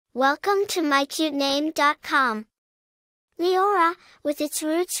Welcome to mycutename.com. Leora, with its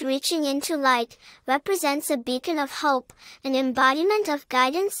roots reaching into light, represents a beacon of hope, an embodiment of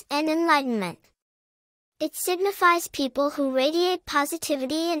guidance and enlightenment. It signifies people who radiate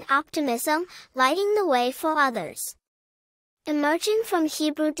positivity and optimism, lighting the way for others. Emerging from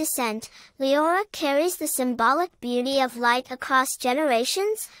Hebrew descent, Leora carries the symbolic beauty of light across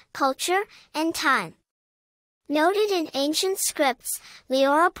generations, culture, and time. Noted in ancient scripts,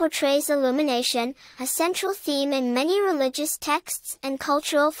 Leora portrays illumination, a central theme in many religious texts and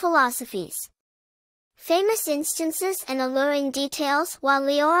cultural philosophies. Famous instances and alluring details. While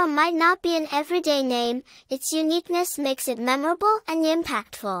Leora might not be an everyday name, its uniqueness makes it memorable and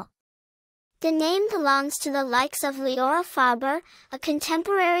impactful. The name belongs to the likes of Leora Faber, a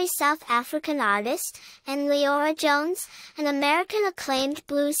contemporary South African artist, and Leora Jones, an American acclaimed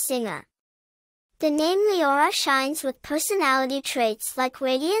blues singer. The name Leora shines with personality traits like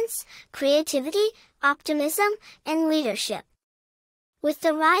radiance, creativity, optimism, and leadership. With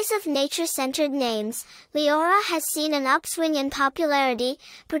the rise of nature-centered names, Leora has seen an upswing in popularity,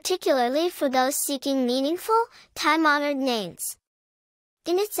 particularly for those seeking meaningful, time-honored names.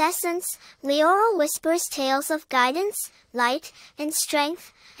 In its essence, Leora whispers tales of guidance, light, and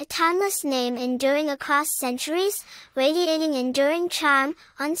strength, a timeless name enduring across centuries, radiating enduring charm,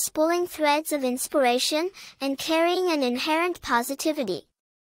 unspooling threads of inspiration, and carrying an inherent positivity.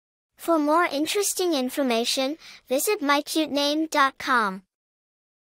 For more interesting information, visit mycutename.com.